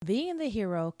Being the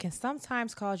hero can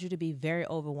sometimes cause you to be very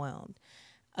overwhelmed.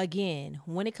 Again,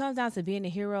 when it comes down to being a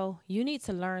hero, you need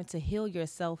to learn to heal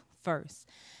yourself first.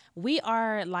 We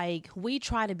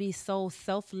try to be so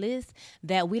selfless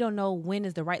that we don't know when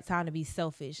is the right time to be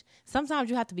selfish. Sometimes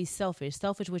you have to be selfish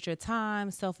with your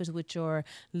time, selfish with your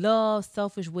love,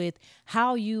 selfish with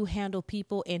how you handle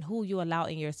people and who you allow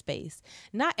in your space.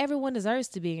 Not everyone deserves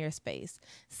to be in your space.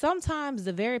 Sometimes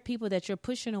the very people that you're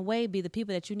pushing away be the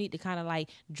people that you need to kind of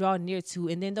like draw near to.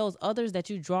 And then those others that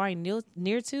you're drawing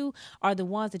near to are the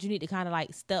ones that you need to kind of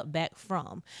like step back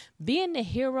from. Being the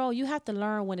hero, you have to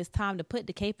learn when it's time to put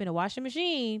the cape in the washing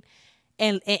machine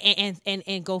and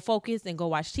go focus and go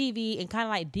watch TV and kind of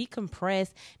like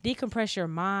decompress your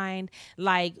mind.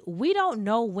 Like, we don't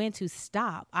know when to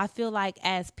stop. I feel like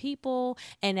as people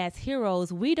and as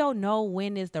heroes, we don't know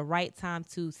when is the right time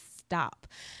to stop.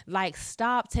 Like,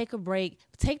 stop, take a break,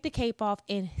 take the cape off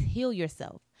and heal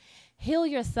yourself. Heal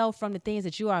yourself from the things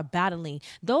that you are battling.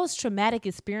 Those traumatic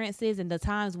experiences and the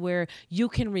times where you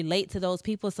can relate to those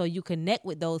people, so you connect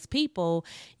with those people,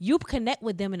 you connect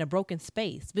with them in a broken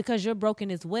space because you're broken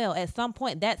as well. At some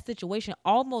point, that situation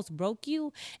almost broke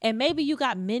you, and maybe you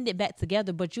got mended back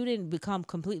together, but you didn't become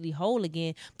completely whole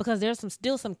again because there's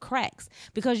still some cracks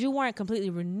because you weren't completely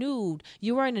renewed.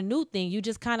 You weren't a new thing. You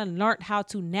just kind of learned how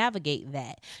to navigate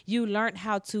that. You learned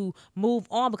how to move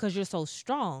on because you're so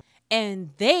strong. And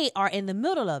they are in the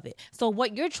middle of it. So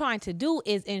what you're trying to do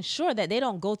is ensure that they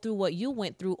don't go through what you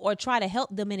went through, or try to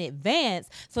help them in advance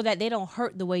so that they don't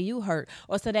hurt the way you hurt,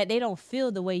 or so that they don't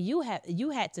feel the way you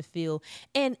had to feel.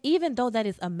 And even though that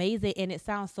is amazing and it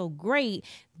sounds so great,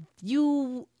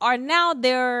 you are now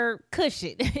their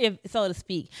cushion, if so to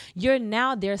speak. You're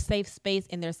now their safe space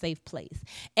and their safe place.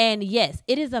 And yes,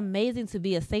 it is amazing to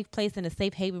be a safe place and a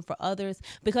safe haven for others,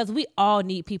 because we all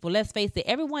need people. Let's face it,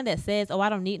 everyone that says, "Oh, I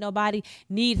don't need nobody,"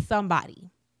 needs somebody.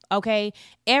 Okay.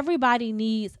 Everybody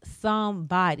needs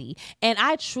somebody. And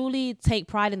I truly take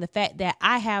pride in the fact that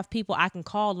I have people I can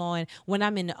call on when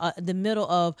I'm in the middle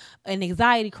of an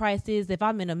anxiety crisis, if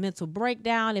I'm in a mental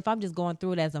breakdown, if I'm just going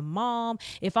through it as a mom,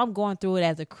 if I'm going through it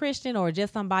as a Christian, or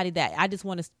just somebody that I just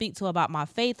want to speak to about my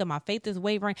faith, or my faith is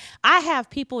wavering. I have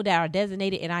people that are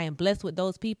designated, and I am blessed with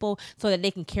those people so that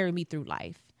they can carry me through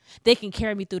life. They can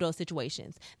carry me through those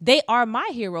situations. They are my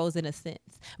heroes in a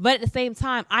sense. But at the same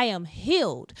time, I am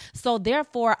healed. So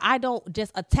therefore, I don't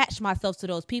just attach myself to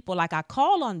those people. Like, I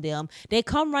call on them. They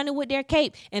come running with their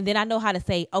cape. And then I know how to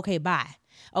say, okay, bye.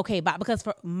 Okay, bye. Because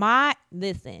my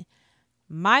misery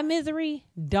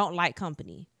don't like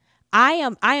company. I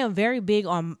am very big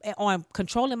on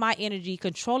controlling my energy,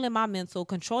 controlling my mental,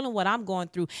 controlling what I'm going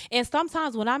through. And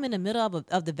sometimes when I'm in the middle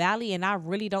of the valley and I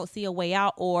really don't see a way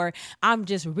out, or I'm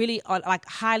just really like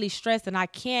highly stressed and I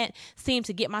can't seem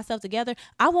to get myself together,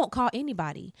 I won't call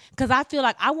anybody, because I feel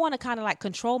like I want to kind of like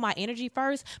control my energy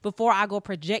first before I go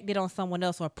project it on someone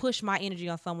else or push my energy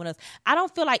on someone else. I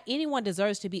don't feel like anyone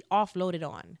deserves to be offloaded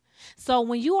on. So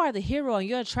when you are the hero and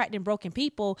you're attracting broken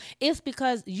people, it's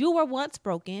because you were once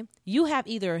broken. You have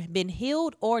either been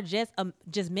healed or just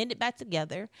mended back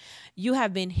together. You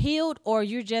have been healed, or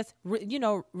you're just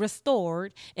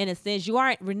restored in a sense. You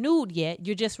aren't renewed yet.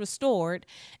 You're just restored.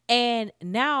 And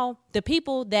now the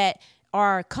people that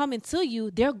are coming to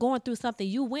you, they're going through something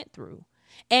you went through,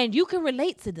 and you can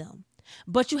relate to them.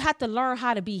 But you have to learn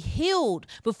how to be healed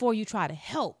before you try to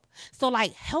help. So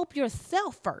like, help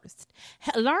yourself first.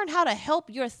 Learn how to help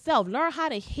yourself. Learn how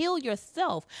to heal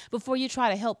yourself before you try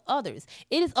to help others.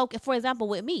 It is okay. For example,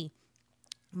 with me,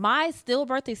 my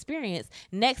stillbirth experience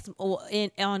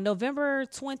on November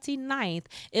 29th,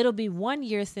 it'll be 1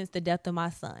 year since the death of my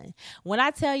son. When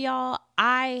I tell y'all,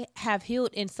 I have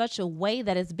healed in such a way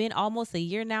that it's been almost a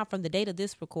year now from the date of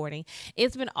this recording.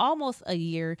 It's been almost a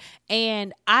year,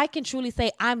 and I can truly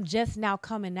say I'm just now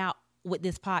coming out with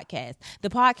this podcast. The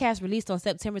podcast released on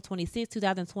September 26,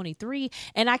 2023,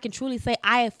 and I can truly say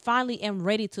I finally am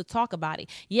ready to talk about it.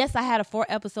 Yes, I had a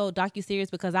 4-episode docuseries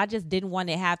because I just didn't want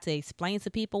to have to explain to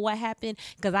people what happened,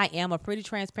 because I am a pretty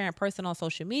transparent person on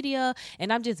social media,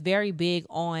 and I'm just very big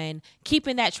on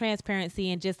keeping that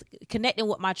transparency and just connecting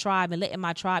with my tribe and letting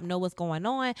my tribe know what's going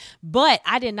on. But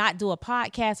I did not do a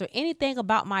podcast or anything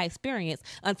about my experience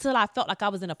until I felt like I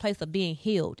was in a place of being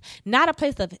healed. Not a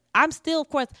place of, I'm still, of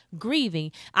course, grieving.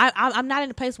 I'm not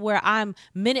in a place where I'm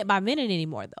minute by minute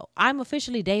anymore, though. I'm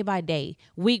officially day by day,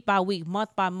 week by week, month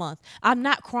by month. I'm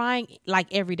not crying like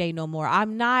every day no more.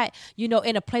 I'm not, in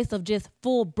a place of just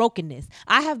full brokenness.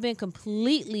 I have been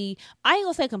completely, I ain't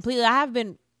gonna say completely, I have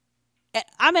been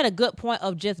I'm at a good point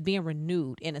of just being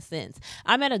renewed in a sense.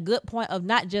 I'm at a good point of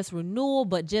not just renewal,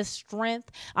 but just strength.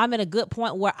 I'm at a good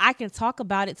point where I can talk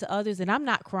about it to others and I'm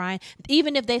not crying.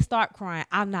 Even if they start crying,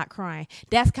 I'm not crying.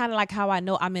 That's kind of like how I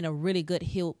know I'm in a really good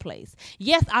healed place.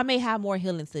 Yes, I may have more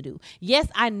healings to do. Yes,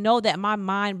 I know that my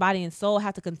mind, body, and soul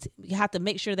have to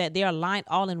make sure that they're aligned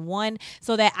all in one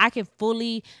so that I can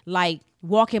fully like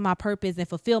walk in my purpose and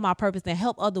fulfill my purpose and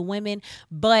help other women.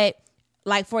 But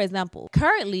like, for example,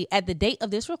 currently at the date of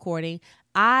this recording,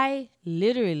 I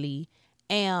literally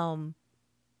am,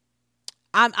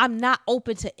 I'm not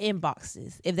open to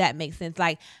inboxes, if that makes sense.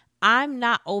 Like, I'm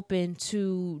not open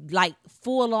to like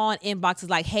full on inboxes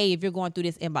like, hey, if you're going through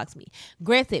this, inbox me.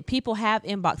 Granted, people have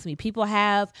inboxed me. People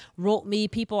have wrote me.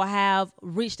 People have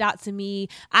reached out to me.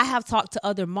 I have talked to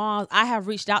other moms. I have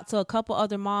reached out to a couple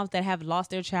other moms that have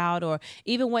lost their child or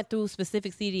even went through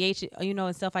specific CDH,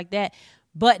 and stuff like that.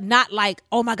 But not like,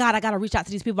 oh my God, I got to reach out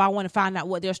to these people. I want to find out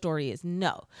what their story is.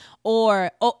 No. Or,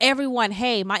 oh, everyone,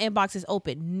 hey, my inbox is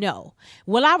open. No.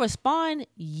 Will I respond?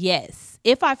 Yes.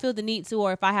 If I feel the need to,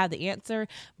 or if I have the answer,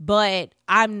 but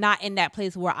I'm not in that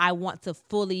place where I want to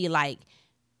fully like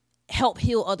help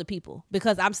heal other people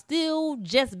because I'm still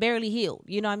just barely healed.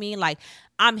 You know what I mean? Like,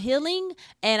 I'm healing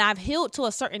and I've healed to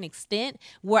a certain extent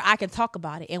where I can talk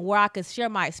about it and where I can share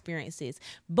my experiences.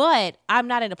 But I'm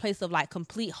not in a place of like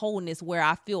complete wholeness where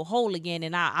I feel whole again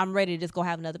and I'm ready to just go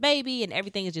have another baby and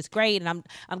everything is just great and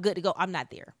I'm good to go. I'm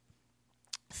not there.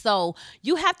 So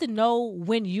you have to know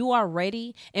when you are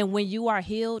ready and when you are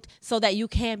healed so that you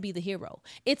can be the hero.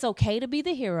 It's okay to be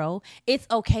the hero. It's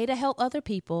okay to help other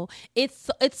people. It's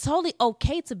totally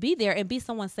okay to be there and be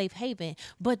someone's safe haven.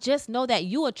 But just know that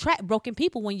you attract broken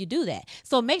people when you do that.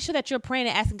 So make sure that you're praying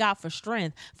and asking God for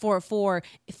strength, for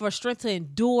strength to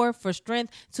endure, for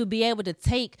strength to be able to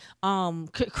take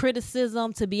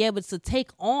criticism, to be able to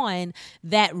take on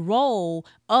that role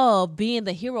of being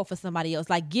the hero for somebody else.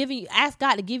 Like ask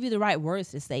God to give you the right words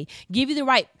to say, give you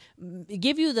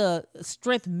the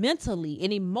strength mentally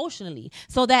and emotionally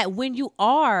so that when you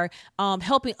are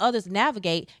helping others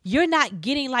navigate, you're not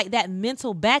getting like that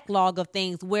mental backlog of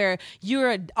things where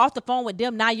you're off the phone with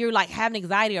them. Now you're like having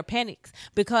anxiety or panics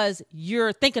because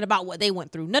you're thinking about what they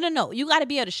went through. No. You got to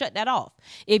be able to shut that off.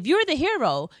 If you're the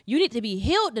hero, you need to be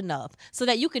healed enough so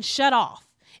that you can shut off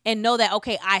and know that,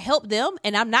 okay, I helped them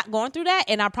and I'm not going through that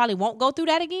and I probably won't go through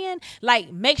that again.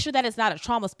 Like, make sure that it's not a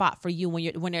trauma spot for you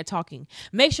when they're talking.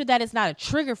 Make sure that it's not a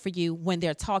trigger for you when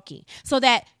they're talking so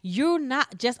that you're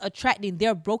not just attracting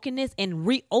their brokenness and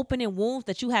reopening wounds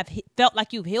that you have felt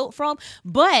like you've healed from,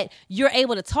 but you're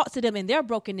able to talk to them in their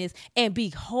brokenness and be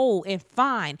whole and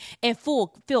fine and feel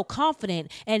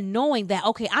confident and knowing that,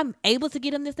 okay, I'm able to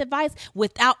give them this advice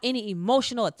without any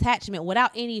emotional attachment, without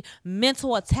any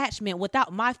mental attachment,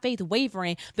 without my faith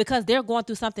wavering because they're going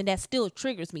through something that still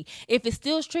triggers me. If it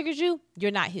still triggers you,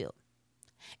 you're not healed.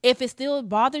 If it still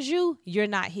bothers you, you're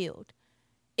not healed.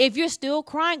 If you're still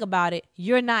crying about it,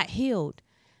 you're not healed.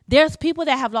 There's people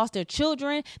that have lost their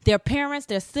children, their parents,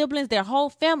 their siblings, their whole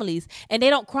families, and they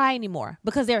don't cry anymore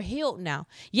because they're healed now.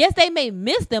 Yes, they may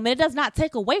miss them, and it does not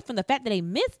take away from the fact that they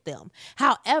miss them.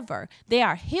 However, they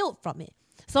are healed from it.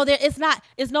 So they're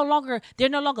no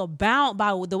longer bound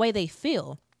by the way they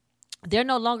feel. They're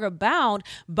no longer bound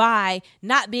by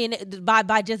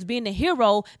by just being a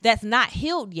hero that's not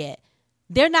healed yet.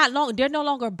 They're no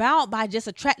longer bound by just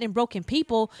attracting broken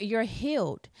people. You're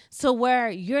healed. So where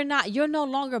you're no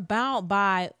longer bound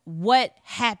by what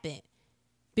happened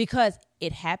because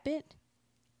it happened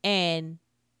and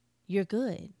you're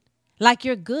good. Like,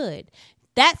 you're good.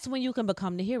 That's when you can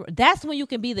become the hero. That's when you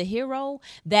can be the hero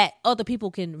that other people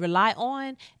can rely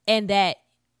on and that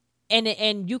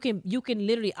And you can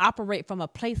literally operate from a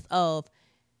place of,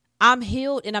 I'm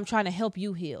healed and I'm trying to help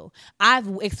you heal. I've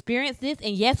experienced this,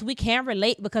 and yes, we can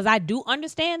relate because I do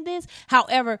understand this.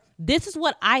 However, this is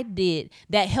what I did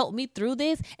that helped me through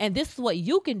this, and this is what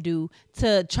you can do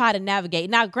to try to navigate.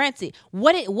 Now, granted,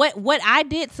 what I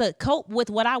did to cope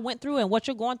with what I went through and what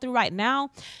you're going through right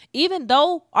now, even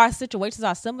though our situations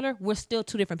are similar, we're still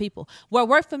two different people. What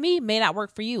worked for me may not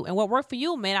work for you, and what worked for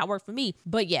you may not work for me.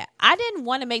 But yeah, I didn't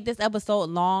want to make this episode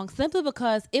long simply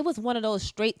because it was one of those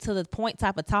straight to the point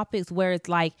type of topics where it's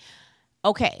like,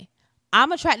 okay,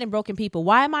 I'm attracting broken people.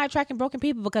 Why am I attracting broken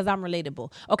people? Because I'm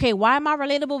relatable. Okay, why am I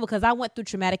relatable? Because I went through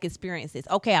traumatic experiences.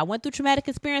 Okay, I went through traumatic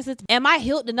experiences. Am I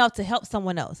healed enough to help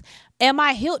someone else? Am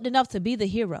I healed enough to be the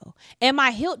hero? Am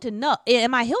I healed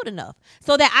enough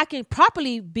so that I can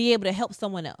properly be able to help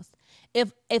someone else?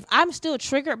 If I'm still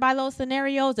triggered by those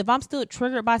scenarios, if I'm still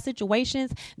triggered by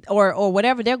situations or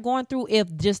whatever they're going through,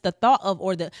 if just the thought of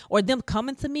or them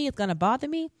coming to me is going to bother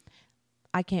me,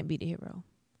 I can't be the hero.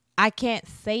 I can't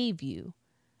save you.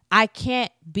 I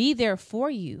can't be there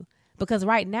for you because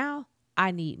right now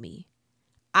I need me.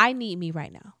 I need me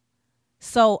right now.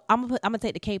 So I'm gonna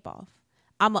take the cape off.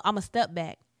 I'm gonna step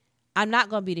back. I'm not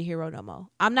gonna be the hero no more.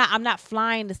 I'm not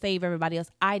flying to save everybody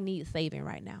else. I need saving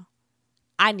right now.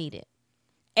 I need it.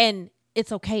 And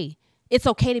it's okay. It's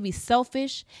okay to be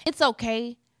selfish. It's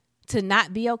okay to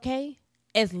not be okay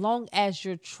as long as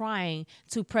you're trying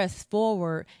to press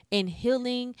forward in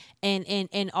healing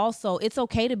and also it's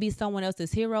okay to be someone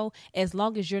else's hero as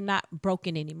long as you're not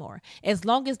broken anymore. As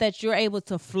long as that you're able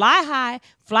to fly high,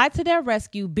 fly to their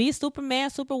rescue, be Superman,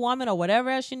 Superwoman, or whatever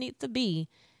else you need to be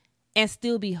and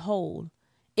still be whole.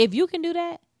 If you can do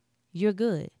that, you're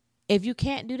good. If you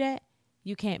can't do that,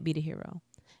 you can't be the hero.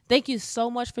 Thank you so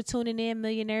much for tuning in,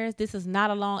 millionaires. This is not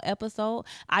a long episode.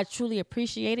 I truly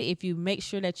appreciate it. If you make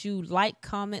sure that you like,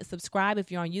 comment, subscribe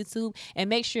if you're on YouTube, and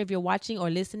make sure if you're watching or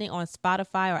listening on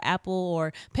Spotify or Apple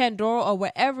or Pandora or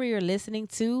wherever you're listening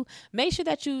to, make sure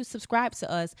that you subscribe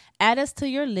to us, add us to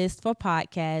your list for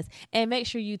podcasts, and make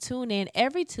sure you tune in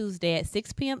every Tuesday at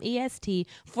 6 p.m. EST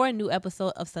for a new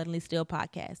episode of Suddenly Still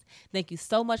Podcast. Thank you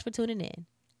so much for tuning in.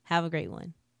 Have a great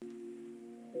one.